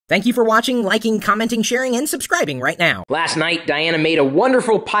Thank you for watching, liking, commenting, sharing, and subscribing right now. Last night, Diana made a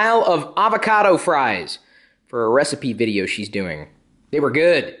wonderful pile of avocado fries for a recipe video she's doing. They were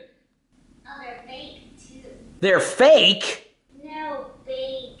good. Oh, they're baked too. They're fake? No,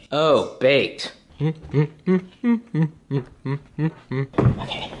 baked. Oh, baked. Okay.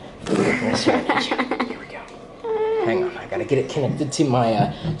 Here we go. Hang on, I gotta get it connected to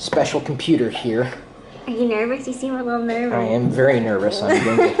my special computer here. Are you nervous? You seem a little nervous. I am very nervous. I'm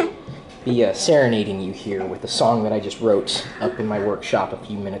going to be serenading you here with a song that I just wrote up in my workshop a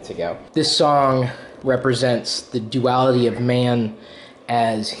few minutes ago. This song represents the duality of man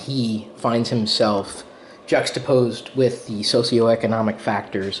as he finds himself juxtaposed with the socioeconomic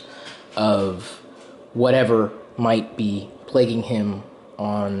factors of whatever might be plaguing him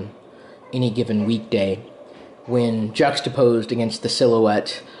on any given weekday, when juxtaposed against the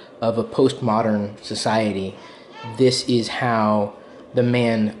silhouette of a postmodern society. This is how the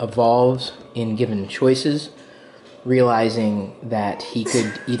man evolves in given choices, realizing that he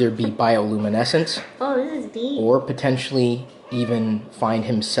could either be bioluminescent this is deep. or potentially even find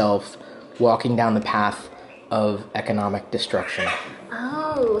himself walking down the path of economic destruction.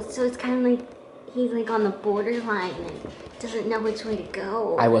 Oh, so it's kind of like he's like on the borderline and doesn't know which way to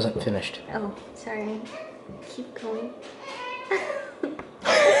go. I wasn't finished. Oh, sorry. Keep going.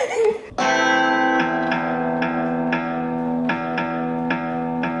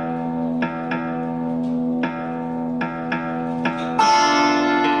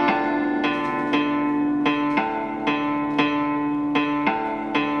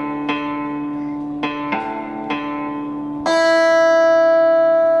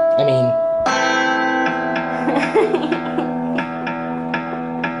 I mean,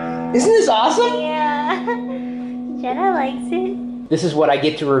 isn't this awesome? Yeah. Jenna likes it. This is what I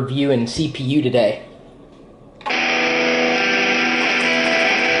get to review in CPU today.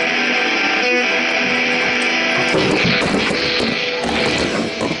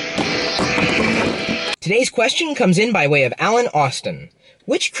 Today's question comes in by way of Alan Austin.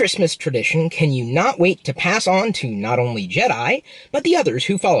 Which Christmas tradition can you not wait to pass on to not only Jedi, but the others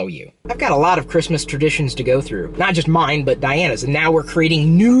who follow you? I've got a lot of Christmas traditions to go through. Not just mine, but Diana's, and now we're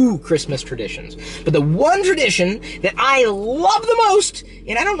creating new Christmas traditions. But the one tradition that I love the most,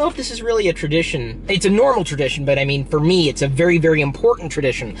 and I don't know if this is really a tradition, it's a normal tradition, but I mean, for me, it's a very, very important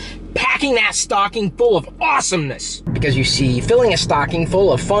tradition. Packing that stocking full of awesomeness. Because you see, filling a stocking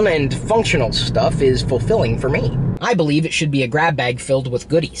full of fun and functional stuff is fulfilling for me. I believe it should be a grab bag filled with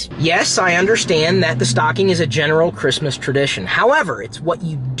goodies. Yes, I understand that the stocking is a general Christmas tradition. However, it's what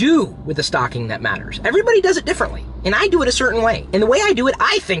you do with the stocking that matters. Everybody does it differently, and I do it a certain way. And the way I do it,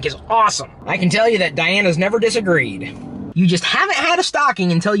 I think, is awesome. I can tell you that Diana's never disagreed. You just haven't had a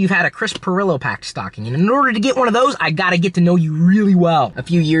stocking until you've had a crisp Pirillo packed stocking. And in order to get one of those, I gotta get to know you really well. A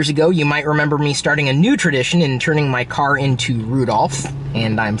few years ago, you might remember me starting a new tradition in turning my car into Rudolph.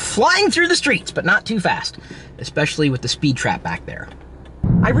 And I'm flying through the streets, but not too fast, especially with the speed trap back there.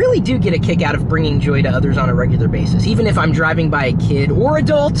 I really do get a kick out of bringing joy to others on a regular basis, even if I'm driving by a kid or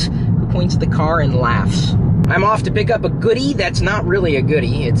adult who points at the car and laughs. I'm off to pick up a goodie that's not really a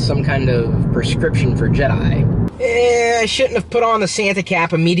goodie. It's some kind of prescription for Jedi. I shouldn't have put on the Santa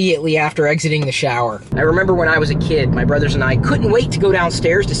cap immediately after exiting the shower. I remember when I was a kid, my brothers and I couldn't wait to go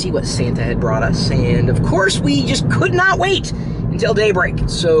downstairs to see what Santa had brought us, and of course we just could not wait until daybreak.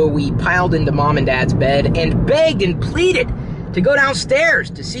 So we piled into Mom and Dad's bed and begged and pleaded to go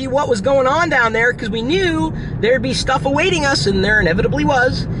downstairs to see what was going on down there, because we knew there'd be stuff awaiting us, and there inevitably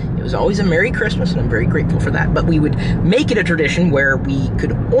was. It was always a Merry Christmas, and I'm very grateful for that. But we would make it a tradition where we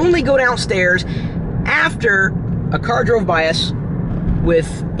could only go downstairs after a car drove by us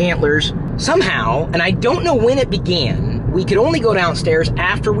with antlers. Somehow, and I don't know when it began, we could only go downstairs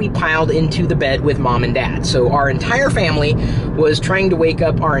after we piled into the bed with Mom and Dad. So our entire family was trying to wake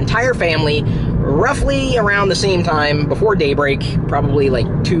up our entire family roughly around the same time, before daybreak, probably like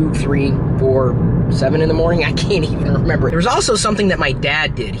 2, 3, 4, 7 in the morning. I can't even remember. There was also something that my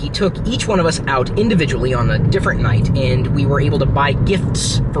dad did. He took each one of us out individually on a different night, and we were able to buy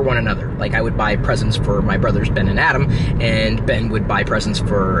gifts for one another. Like, I would buy presents for my brothers Ben and Adam, and Ben would buy presents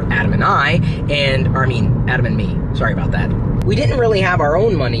for Adam and Adam and me. Sorry about that. We didn't really have our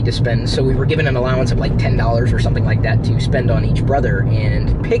own money to spend, so we were given an allowance of like $10 or something like that to spend on each brother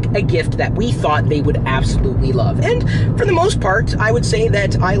and pick a gift that we thought they would absolutely love. And for the most part, I would say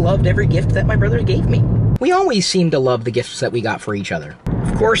that I loved every gift that my brothers gave me. We always seemed to love the gifts that we got for each other.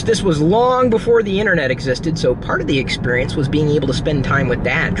 Of course, this was long before the internet existed, so part of the experience was being able to spend time with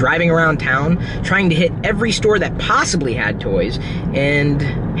Dad, driving around town, trying to hit every store that possibly had toys, and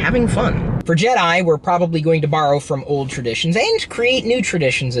having fun. For Jedi, we're probably going to borrow from old traditions and create new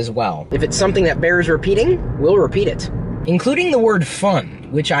traditions as well. If it's something that bears repeating, we'll repeat it. Including the word fun,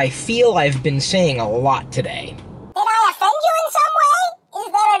 which I feel I've been saying a lot today. Did I offend you in some way?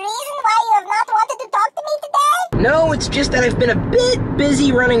 Is there a reason why you have not wanted to talk to me today? No, it's just that I've been a bit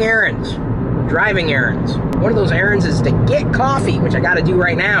busy running errands. Driving errands. One of those errands is to get coffee, which I gotta do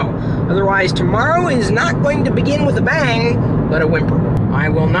right now. Otherwise, tomorrow is not going to begin with a bang, but a whimper. I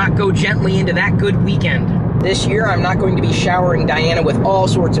will not go gently into that good weekend. This year, I'm not going to be showering Diana with all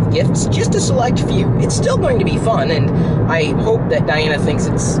sorts of gifts, just a select few. It's still going to be fun, and I hope that Diana thinks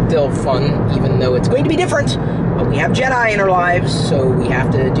it's still fun, even though it's going to be different. But we have Jedi in our lives, so we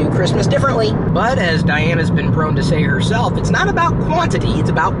have to do Christmas differently. But as Diana's been prone to say herself, it's not about quantity, it's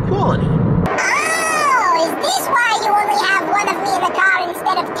about quality. Oh, is this why you only have one of me in the car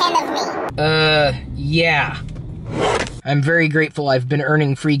instead of 10 of me? Yeah. I'm very grateful I've been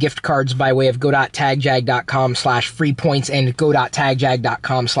earning free gift cards by way of go.tagjag.com/free points and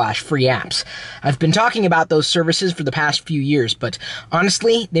go.tagjag.com/free apps. I've been talking about those services for the past few years, but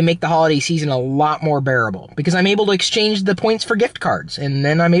honestly, they make the holiday season a lot more bearable because I'm able to exchange the points for gift cards, and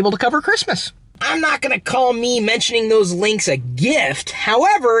then I'm able to cover Christmas. I'm not gonna call me mentioning those links a gift.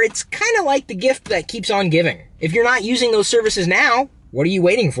 However, it's kind of like the gift that keeps on giving. If you're not using those services now, what are you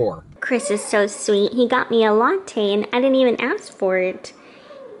waiting for? Chris is so sweet. He got me a latte and I didn't even ask for it.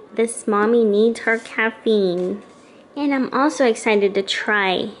 This mommy needs her caffeine. And I'm also excited to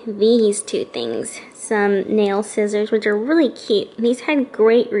try these two things. Some nail scissors, which are really cute. These had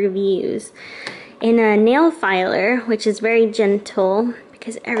great reviews. And a nail filer, which is very gentle.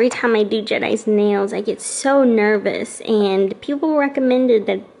 Because every time I do Jedi's nails, I get so nervous. And people recommended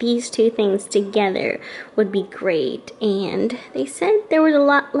that these two things together would be great. And they said there was a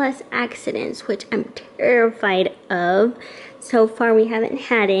lot less accidents, which I'm terrified of. So far, we haven't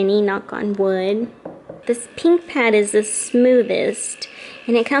had any, knock on wood. This pink pad is the smoothest.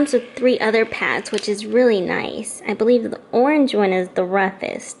 And it comes with 3 other pads, which is really nice. I believe the orange one is the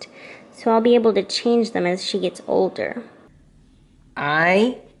roughest. So I'll be able to change them as she gets older.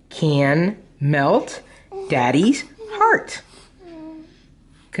 I can melt Daddy's heart.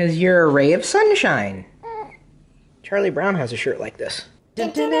 'Cause you're a ray of sunshine. Charlie Brown has a shirt like this. I'll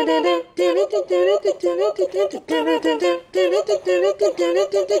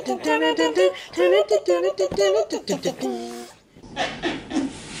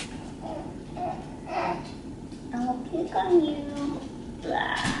pick on you.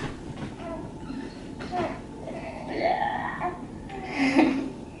 Blah.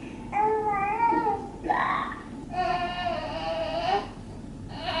 Blah.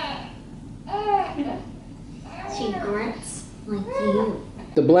 She grunts like you.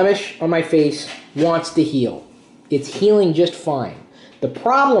 The blemish on my face wants to heal. It's healing just fine. The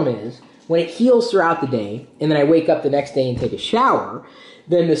problem is, when it heals throughout the day, and then I wake up the next day and take a shower,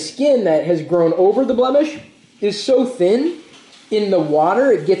 then the skin that has grown over the blemish is so thin, in the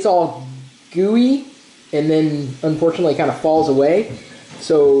water it gets all gooey, and then unfortunately kind of falls away,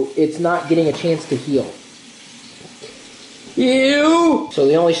 so it's not getting a chance to heal. Ew! So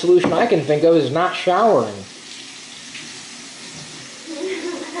the only solution I can think of is not showering.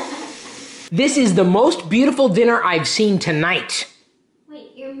 This is the most beautiful dinner I've seen tonight.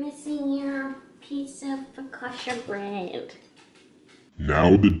 Wait, you're missing your piece of focaccia bread.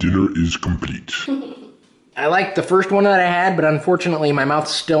 Now the dinner is complete. I liked the first one that I had, but unfortunately my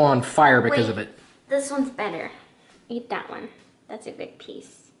mouth's still on fire because of it. This one's better. Eat that one. That's a good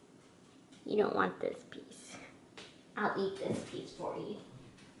piece. You don't want this piece. I'll eat this piece for you.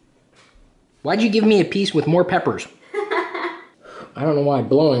 Why'd you give me a piece with more peppers? I don't know why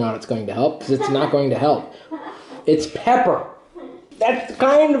blowing on it's going to help, because it's not going to help. It's pepper. That's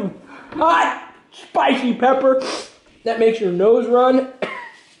kind of hot, spicy pepper that makes your nose run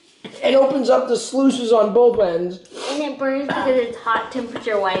and opens up the sluices on both ends. And it burns because it's hot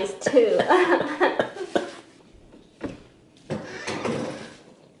temperature-wise, too.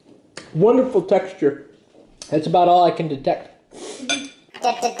 Wonderful texture. That's about all I can detect.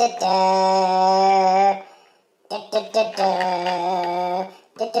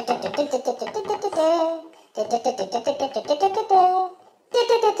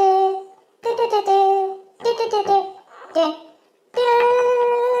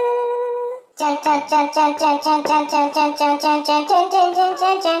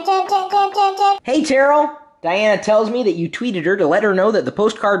 Hey, Terrell. Diana tells me that you tweeted her to let her know that the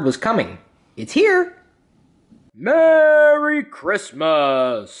postcard was coming. It's here. Merry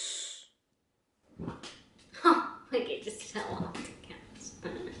Christmas. Oh, look, it just fell off the couch.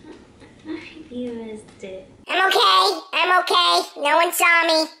 You missed it. I'm okay. No one saw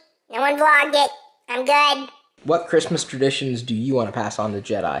me. No one vlogged it. I'm good. What Christmas traditions do you want to pass on to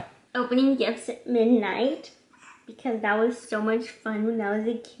Jedi? Opening gifts at midnight, because that was so much fun when I was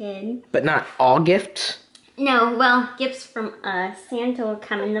a kid. But not all gifts? No, well, gifts from us. Santa will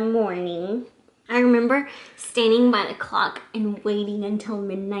come in the morning. I remember standing by the clock and waiting until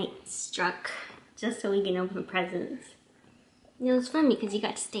midnight struck, just so we can open presents. It was fun because you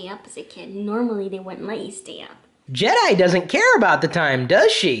got to stay up as a kid. Normally they wouldn't let you stay up. Jedi doesn't care about the time,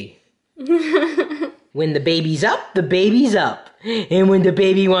 does she? When the baby's up, the baby's up. And when the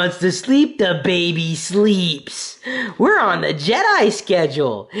baby wants to sleep, the baby sleeps. We're on the Jedi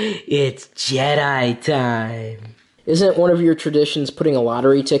schedule. It's Jedi time. Isn't one of your traditions putting a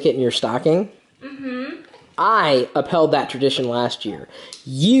lottery ticket in your stocking? Mm-hmm. I upheld that tradition last year.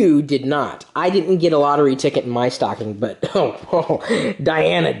 You did not. I didn't get a lottery ticket in my stocking, but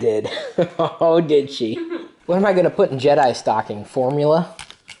Diana did. Oh, did she? What am I going to put in Jedi's stocking? Formula?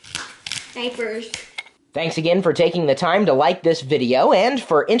 Diapers. Thanks again for taking the time to like this video and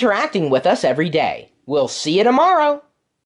for interacting with us every day. We'll see you tomorrow.